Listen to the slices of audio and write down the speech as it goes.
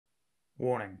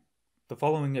Warning. The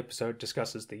following episode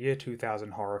discusses the year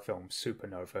 2000 horror film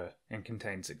Supernova and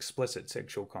contains explicit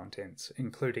sexual contents,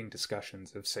 including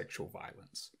discussions of sexual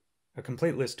violence. A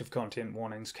complete list of content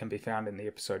warnings can be found in the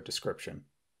episode description.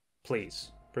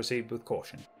 Please, proceed with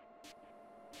caution.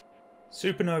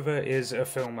 Supernova is a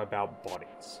film about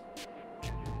bodies.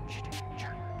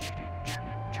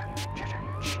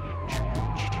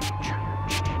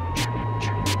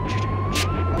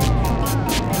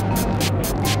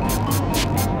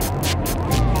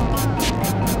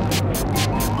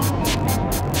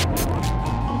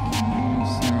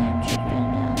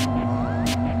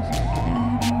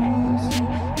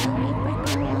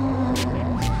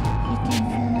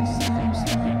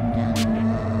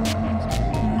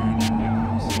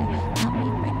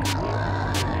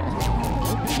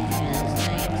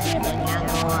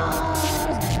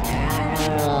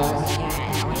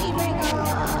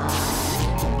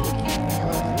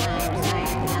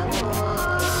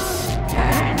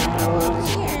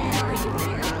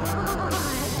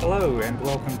 Hello and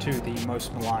welcome to the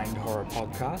Most Maligned Horror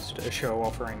Podcast, a show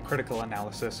offering critical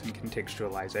analysis and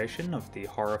contextualization of the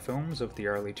horror films of the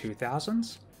early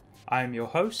 2000s. I am your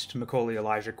host, Macaulay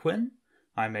Elijah Quinn.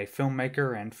 I'm a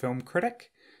filmmaker and film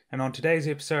critic, and on today's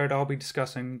episode I'll be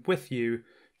discussing with you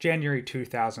January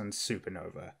 2000's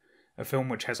Supernova, a film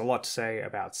which has a lot to say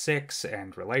about sex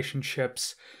and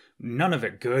relationships, none of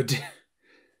it good.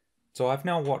 So I've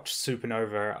now watched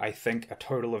Supernova, I think, a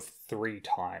total of 3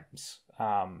 times.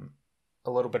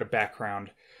 A little bit of background.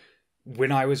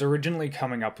 When I was originally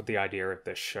coming up with the idea of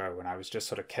this show, and I was just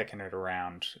sort of kicking it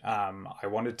around, I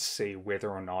wanted to see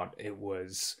whether or not it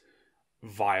was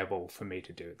viable for me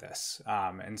to do this.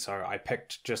 And so I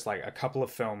picked just like a couple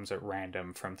of films at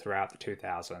random from throughout the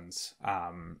 2000s,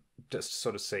 just to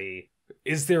sort of see,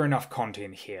 is there enough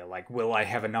content here? Like, will I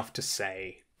have enough to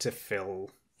say to fill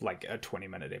like a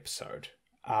 20-minute episode?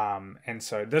 And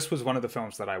so this was one of the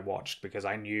films that I watched because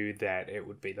I knew that it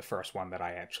would be the first one that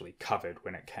I actually covered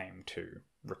when it came to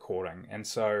recording. And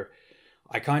so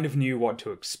I kind of knew what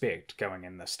to expect going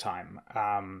in this time.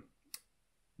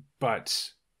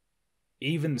 But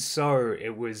even so,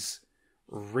 it was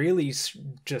really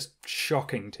just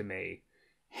shocking to me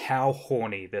how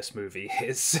horny this movie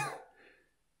is.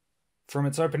 From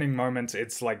its opening moments,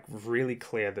 it's like really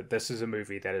clear that this is a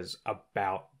movie that is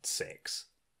about sex.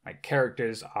 Like,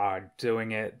 characters are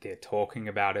doing it, they're talking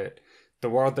about it. The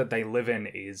world that they live in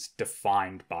is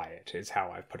defined by it, is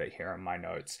how I put it here in my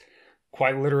notes.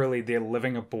 Quite literally, they're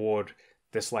living aboard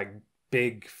this, like,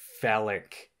 big,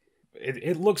 phallic...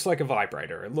 It looks like a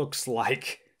vibrator. It looks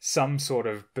like some sort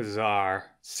of bizarre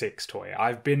sex toy.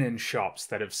 I've been in shops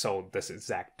that have sold this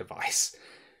exact device.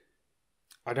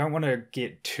 I don't want to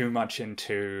get too much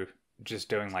into just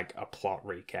doing, like, a plot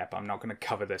recap. I'm not going to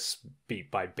cover this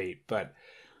beat by beat, but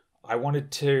I wanted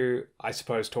to, I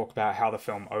suppose, talk about how the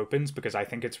film opens because I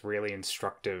think it's really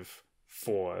instructive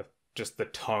for just the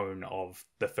tone of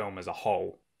the film as a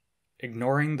whole.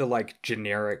 Ignoring the, like,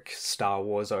 generic Star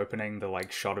Wars opening, the,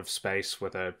 like, shot of space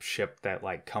with a ship that,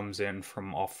 like, comes in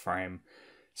from off-frame,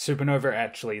 Supernova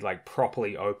actually, like,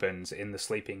 properly opens in the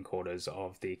sleeping quarters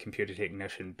of the computer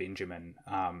technician Benjamin,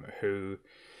 who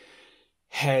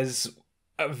has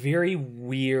a very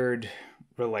weird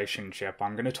relationship.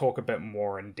 I'm going to talk a bit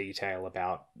more in detail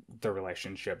about the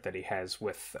relationship that he has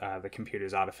with the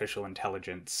computer's artificial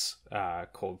intelligence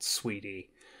called Sweetie.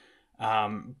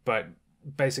 But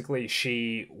basically,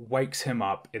 she wakes him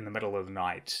up in the middle of the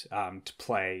night to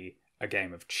play a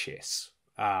game of chess.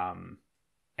 And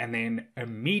then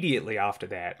immediately after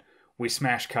that, we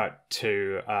smash cut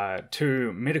to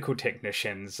 2 medical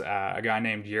technicians, a guy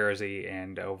named Jerzy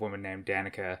and a woman named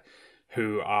Danica,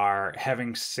 who are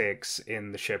having sex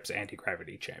in the ship's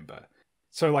anti-gravity chamber.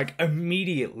 So, like,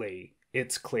 immediately,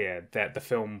 it's clear that the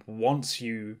film wants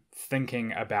you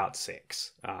thinking about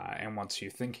sex, and wants you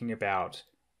thinking about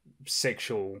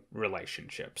sexual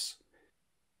relationships.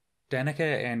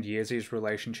 Danica and Jerzy's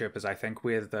relationship is, I think,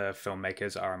 where the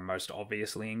filmmakers are most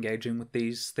obviously engaging with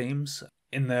these themes.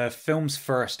 In the film's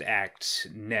first act,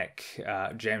 Nick,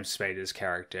 James Spader's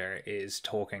character, is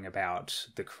talking about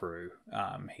the crew.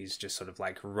 He's just sort of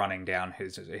like running down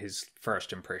his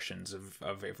first impressions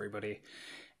of everybody.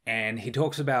 And he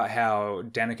talks about how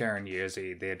Danica and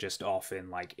Jerzy, they're just off in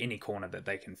like any corner that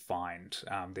they can find.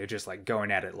 They're just like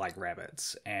going at it like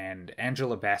rabbits. And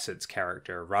Angela Bassett's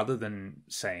character, rather than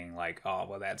saying like, oh,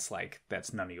 well, that's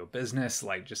none of your business,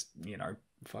 like just, you know,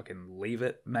 fucking leave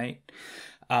it, mate.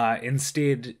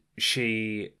 Instead,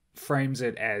 she frames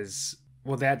it as,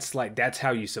 well, that's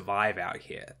how you survive out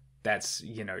here. That's,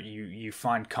 you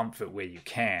find comfort where you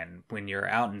can. When you're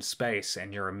out in space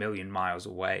and you're a million miles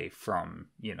away from,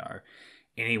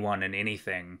 anyone and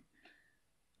anything,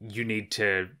 you need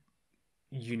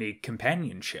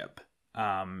companionship.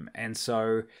 And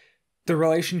so the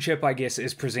relationship, I guess,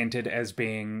 is presented as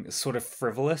being sort of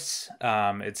frivolous.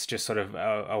 It's just sort of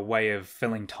a way of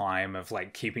filling time, of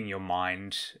like keeping your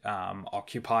mind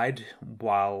occupied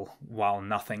while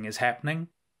nothing is happening.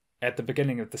 At the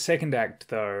beginning of the second act,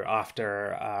 though,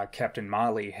 after Captain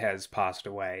Marley has passed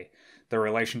away, the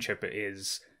relationship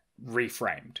is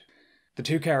reframed. The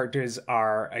two characters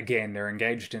they're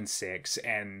engaged in sex,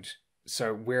 and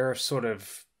so we're sort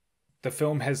of, the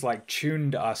film has like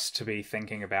tuned us to be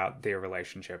thinking about their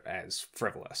relationship as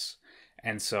frivolous.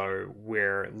 And so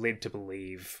we're led to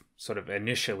believe sort of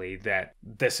initially that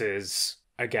this is,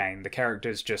 again, the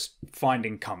characters just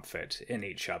finding comfort in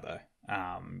each other.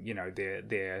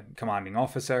 Their commanding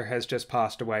officer has just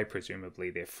passed away, presumably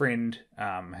their friend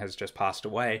has just passed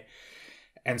away.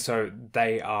 And so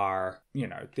they are,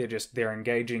 they're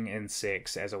engaging in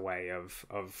sex as a way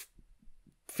of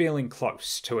feeling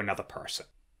close to another person.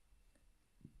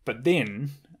 But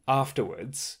then,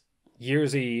 afterwards,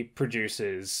 Yerzy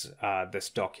produces this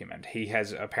document. He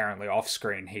has apparently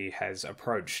off-screen, he has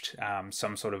approached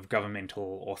some sort of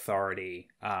governmental authority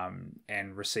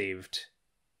and received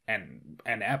an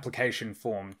application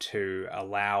form to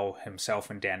allow himself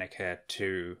and Danica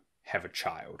to have a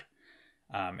child.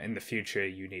 In the future,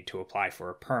 you need to apply for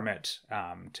a permit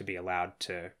to be allowed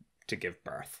to give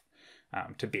birth,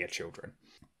 to bear children.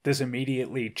 This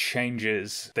immediately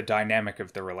changes the dynamic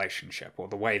of the relationship, or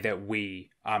the way that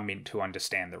we are meant to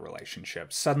understand the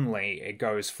relationship. Suddenly, it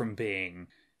goes from being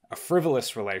a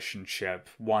frivolous relationship,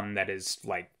 one that is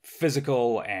like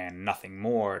physical and nothing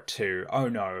more, to, oh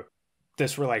no,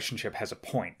 this relationship has a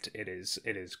point. It is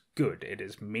good. It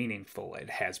is meaningful. It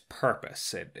has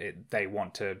purpose. They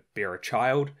want to bear a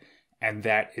child, and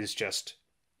that is just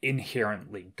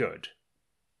inherently good.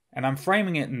 And I'm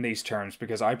framing it in these terms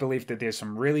because I believe that there's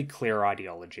some really clear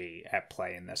ideology at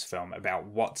play in this film about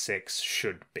what sex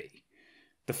should be.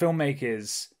 The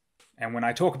filmmakers, and when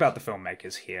I talk about the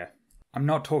filmmakers here, I'm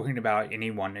not talking about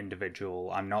any one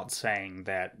individual. I'm not saying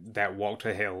that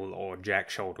Walter Hill or Jack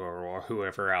Sholder or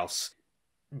whoever else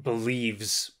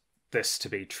believes this to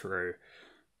be true.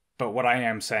 But what I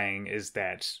am saying is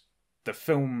that the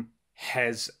film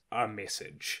has a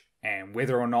message, and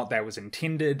whether or not that was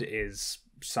intended is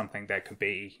something that could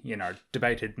be,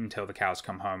 debated until the cows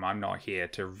come home. I'm not here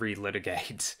to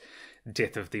relitigate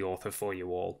death of the author for you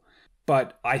all.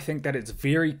 But I think that it's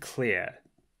very clear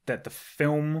that the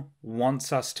film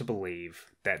wants us to believe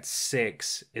that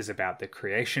sex is about the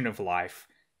creation of life,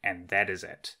 and that is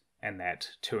it. And that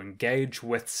to engage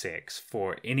with sex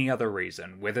for any other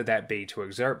reason, whether that be to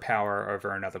exert power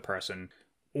over another person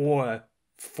or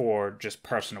for just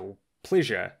personal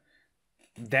pleasure,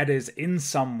 that is in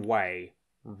some way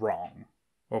wrong.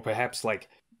 Or perhaps like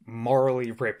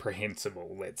morally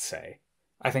reprehensible, let's say.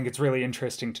 I think it's really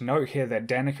interesting to note here that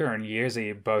Danica and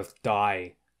Yerzy both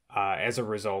die as a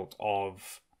result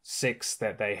of sex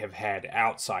that they have had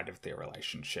outside of their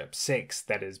relationship. Sex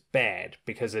that is bad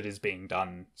because it is being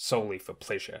done solely for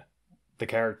pleasure. The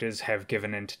characters have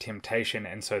given in to temptation,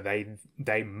 and so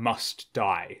they must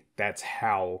die. That's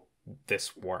how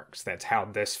this works. That's how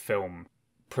this film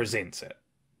presents it.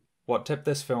 What tipped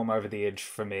this film over the edge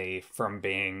for me from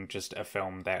being just a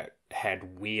film that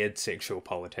had weird sexual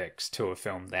politics to a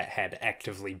film that had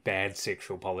actively bad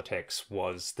sexual politics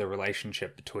was the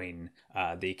relationship between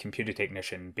the computer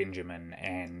technician Benjamin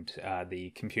and the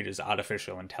computer's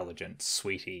artificial intelligence,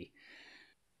 Sweetie.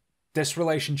 This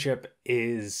relationship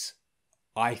is,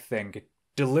 I think,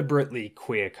 deliberately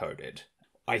queer-coded.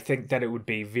 I think that it would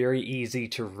be very easy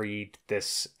to read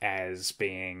this as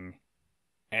being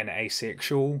an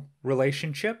asexual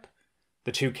relationship.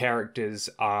 The two characters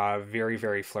are very,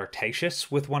 very flirtatious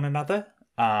with one another.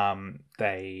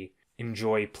 They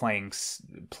enjoy playing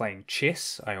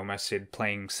chess. I almost said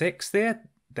playing sex there.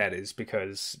 That is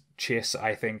because chess,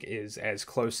 I think, is as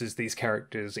close as these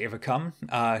characters ever come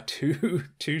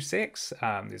to sex.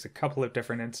 There's a couple of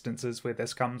different instances where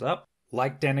this comes up.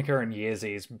 Like Danica and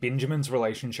Yerzy's, Benjamin's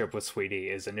relationship with Sweetie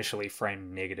is initially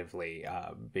framed negatively,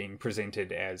 being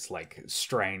presented as like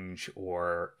strange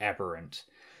or aberrant.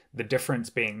 The difference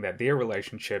being that their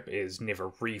relationship is never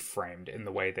reframed in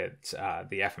the way that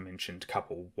the aforementioned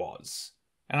couple was.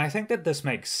 And I think that this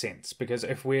makes sense, because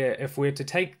if we're to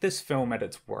take this film at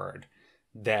its word,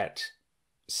 that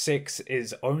sex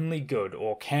is only good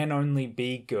or can only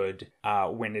be good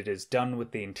when it is done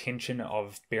with the intention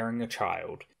of bearing a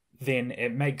child, then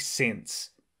it makes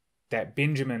sense that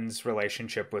Benjamin's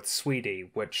relationship with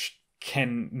Sweetie, which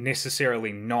can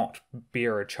necessarily not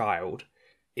bear a child,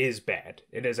 is bad.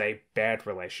 It is a bad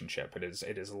relationship. It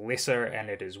is lesser and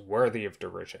it is worthy of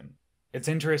derision. It's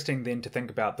interesting then to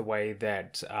think about the way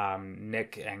that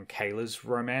Nick and Kayla's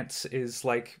romance is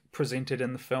like presented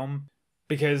in the film,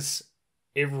 because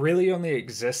it really only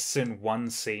exists in one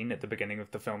scene at the beginning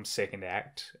of the film's second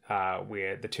act,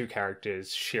 where the two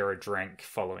characters share a drink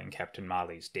following Captain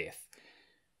Marley's death.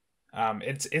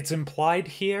 It's implied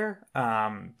here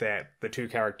that the two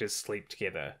characters sleep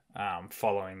together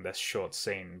following this short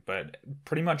scene, but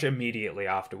pretty much immediately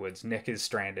afterwards, Nick is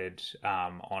stranded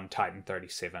on Titan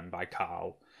 37 by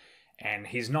Carl, and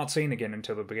he's not seen again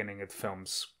until the beginning of the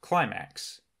film's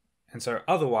climax. And so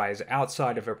otherwise,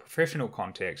 outside of a professional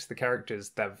context, the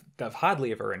characters, they've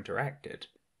hardly ever interacted.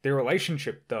 Their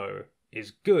relationship, though,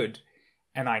 is good,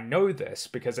 and I know this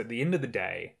because at the end of the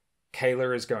day,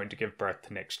 Kayla is going to give birth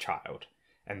to Nick's child,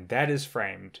 and that is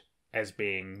framed as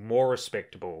being more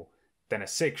respectable than a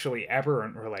sexually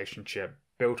aberrant relationship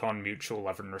built on mutual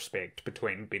love and respect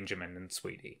between Benjamin and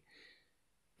Sweetie.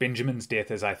 Benjamin's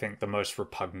death is, I think, the most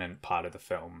repugnant part of the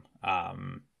film.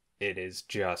 It is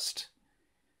just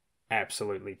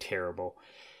absolutely terrible.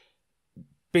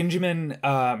 Benjamin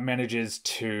manages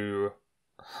to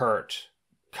hurt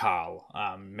Carl,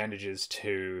 manages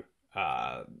to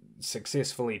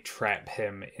successfully trap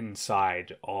him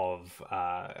inside of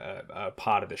a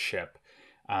part of the ship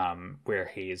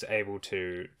where he is able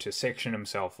to section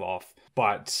himself off,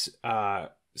 but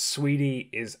Sweetie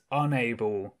is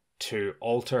unable to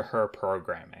alter her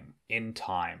programming in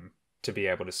time to be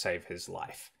able to save his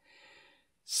life.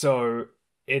 So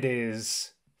it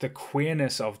is the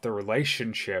queerness of the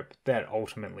relationship that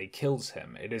ultimately kills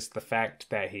him. It is the fact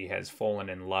that he has fallen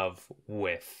in love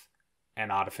with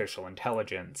an artificial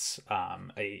intelligence,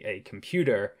 a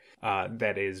computer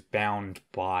that is bound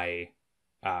by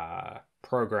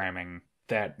programming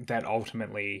that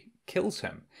ultimately kills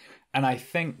him. And I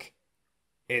think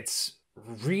it's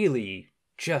really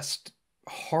just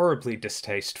horribly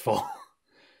distasteful.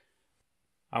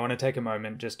 I want to take a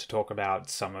moment just to talk about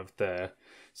some of the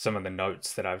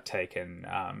notes that I've taken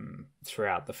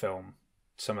throughout the film.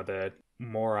 Some of the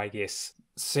more, I guess,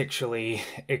 sexually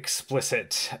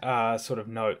explicit sort of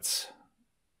notes.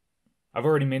 I've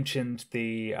already mentioned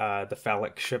the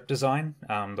phallic ship design,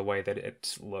 the way that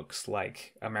it looks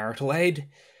like a marital aid.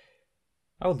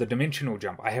 Oh, the dimensional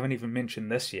jump. I haven't even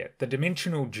mentioned this yet. The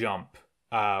dimensional jump,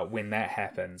 when that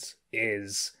happens,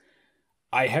 is...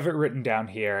 I have it written down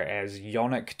here as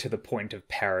yonic to the point of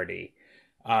parody.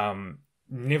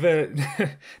 Never,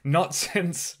 not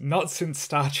since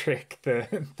Star Trek,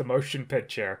 the motion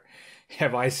picture,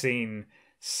 have I seen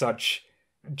such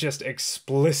just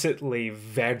explicitly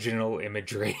vaginal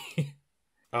imagery.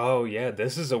 Oh yeah,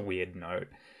 this is a weird note.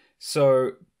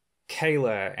 So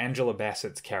Kayla, Angela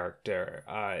Bassett's character,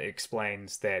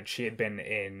 explains that she had been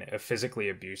in a physically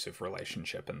abusive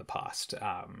relationship in the past,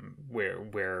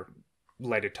 where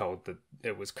later told that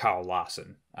it was Carl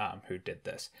Larson who did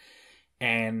this.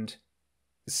 And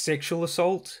sexual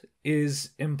assault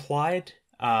is implied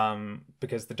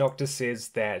because the doctor says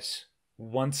that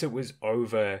once it was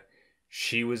over,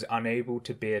 she was unable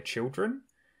to bear children.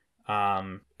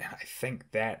 And I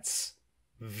think that's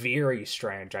very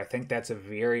strange. I think that's a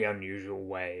very unusual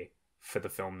way for the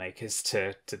filmmakers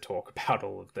to talk about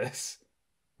all of this.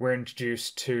 We're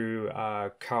introduced to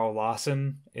Carl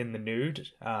Larson in the nude,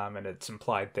 and it's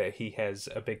implied that he has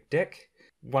a big dick.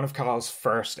 One of Carl's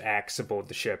first acts aboard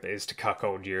the ship is to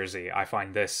cuckold Jersey. I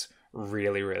find this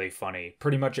really, really funny.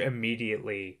 Pretty much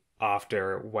immediately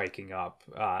after waking up,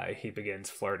 he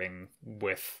begins flirting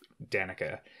with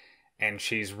Danica, and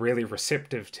she's really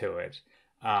receptive to it.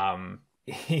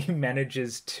 He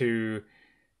manages to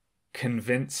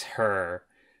convince her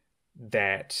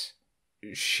that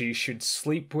she should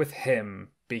sleep with him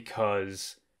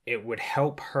because it would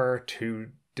help her to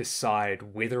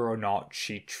decide whether or not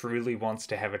she truly wants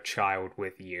to have a child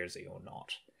with Yerzy or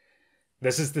not.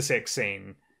 This is the sex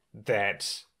scene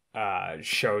that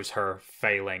shows her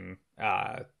failing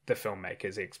the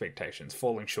filmmaker's expectations,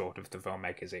 falling short of the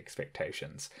filmmaker's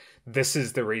expectations. This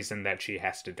is the reason that she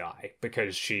has to die,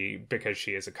 because she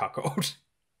is a cuckold.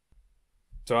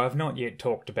 So I've not yet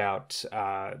talked about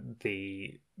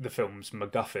the film's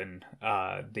MacGuffin,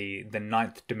 the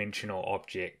ninth dimensional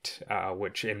object,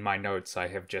 which in my notes I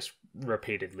have just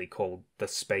repeatedly called the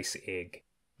space egg.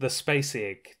 The space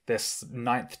egg, this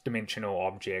ninth dimensional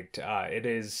object, it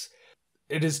is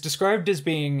described as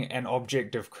being an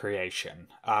object of creation.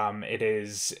 It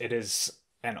is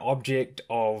an object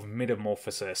of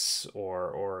metamorphosis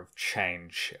or of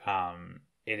change.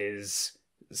 It is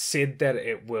said that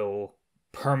it will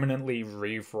permanently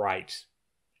rewrite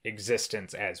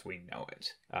existence as we know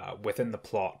it. Within the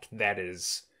plot, that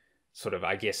is sort of,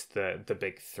 I guess, the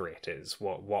big threat is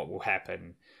what will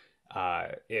happen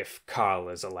if Carl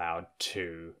is allowed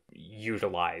to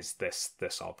utilize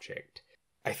this object.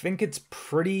 I think it's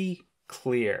pretty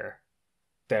clear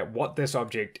that what this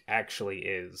object actually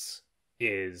is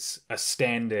a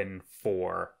stand-in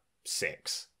for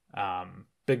sex.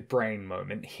 Big brain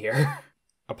moment here.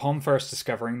 Upon first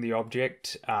discovering the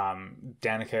object,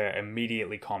 Danica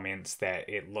immediately comments that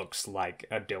it looks like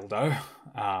a dildo.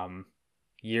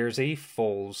 Yerzy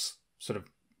falls sort of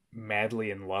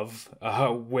madly in love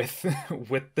with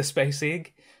the space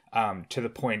egg, to the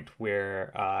point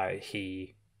where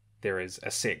there is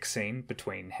a sex scene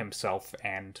between himself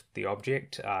and the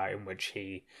object, in which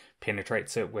he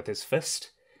penetrates it with his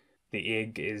fist. The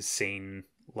egg is seen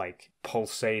like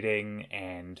pulsating,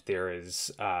 and there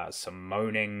is some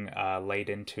moaning laid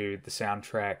into the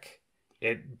soundtrack.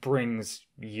 It brings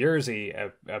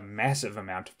Yerzy a massive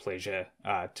amount of pleasure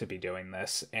to be doing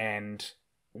this, and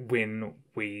when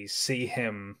we see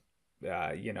him,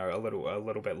 a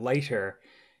little bit later,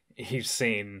 he's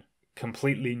seen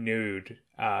completely nude,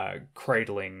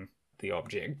 cradling the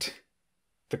object.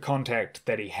 The contact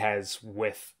that he has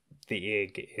with the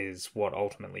egg is what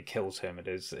ultimately kills him. It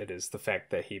is the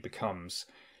fact that he becomes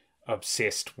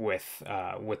obsessed with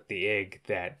the egg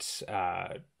that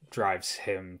drives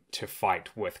him to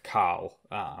fight with Carl,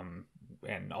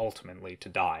 and ultimately to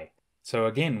die. So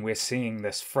again, we're seeing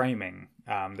this framing,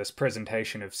 this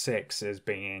presentation of sex as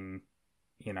being,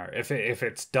 if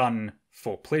it's done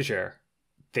for pleasure,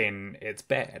 then it's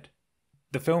bad.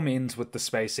 The film ends with the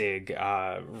space egg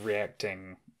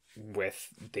reacting with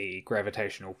the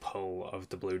gravitational pull of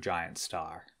the blue giant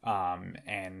star.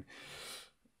 And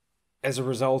as a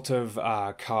result of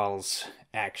Carl's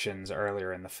actions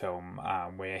earlier in the film,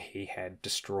 where he had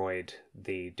destroyed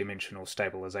the dimensional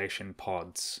stabilization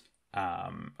pods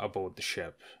aboard the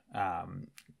ship,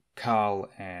 Kayla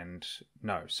and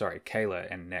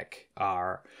Nick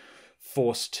are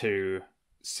forced to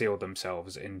seal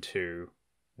themselves into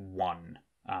one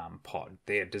pod.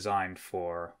 They're designed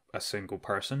for a single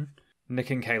person. Nick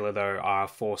and Kayla, though, are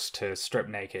forced to strip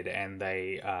naked, and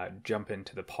they jump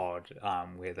into the pod,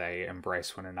 where they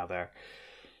embrace one another.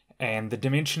 And the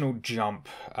dimensional jump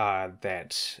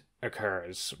that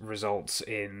occurs results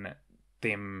in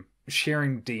them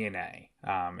sharing DNA.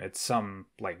 It's some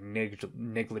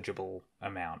negligible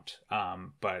amount,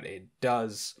 but it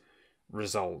does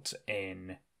result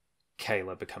in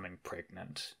Kayla becoming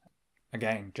pregnant.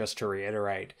 Again, just to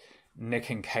reiterate, Nick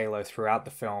and Kayla throughout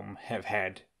the film have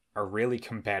had a really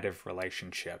combative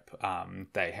relationship.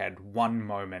 They had one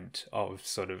moment of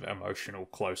sort of emotional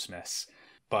closeness,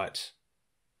 but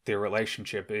their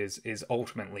relationship is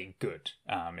ultimately good,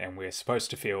 and we're supposed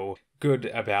to feel good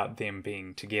about them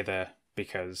being together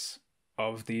because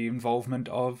of the involvement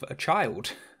of a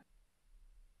child.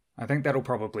 I think that'll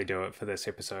probably do it for this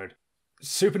episode.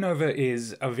 Supernova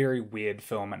is a very weird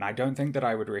film, and I don't think that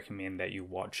I would recommend that you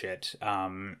watch it.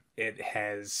 It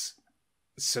has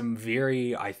some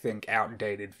very, I think,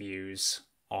 outdated views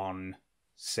on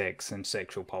sex and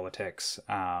sexual politics,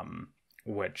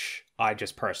 which I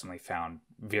just personally found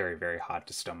very, very hard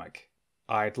to stomach.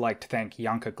 I'd like to thank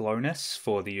Yanka Glonis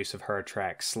for the use of her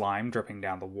track Slime Dripping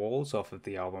Down the Walls off of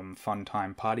the album Fun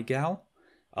Time Party Gal.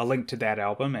 A link to that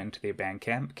album and to their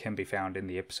Bandcamp can be found in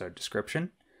the episode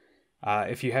description.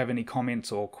 If you have any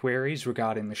comments or queries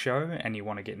regarding the show and you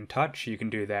want to get in touch, you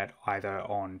can do that either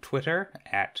on Twitter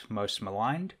at Most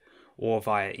Maligned or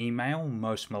via email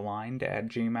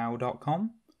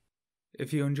mostmaligned@gmail.com.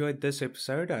 If you enjoyed this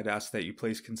episode, I'd ask that you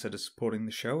please consider supporting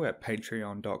the show at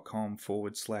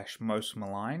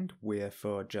patreon.com/mostmaligned, where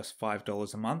for just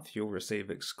 $5 a month you'll receive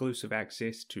exclusive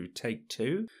access to Take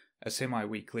Two, a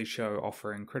semi-weekly show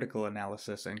offering critical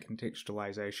analysis and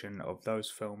contextualization of those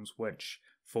films which,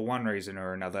 for one reason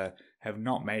or another, have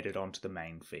not made it onto the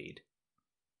main feed.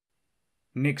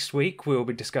 Next week, we'll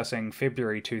be discussing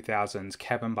February 2000's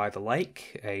Cabin by the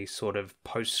Lake, a sort of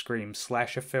post-Scream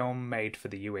slasher film made for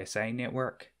the USA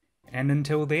Network. And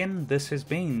until then, this has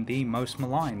been the Most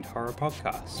Maligned Horror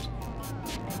Podcast.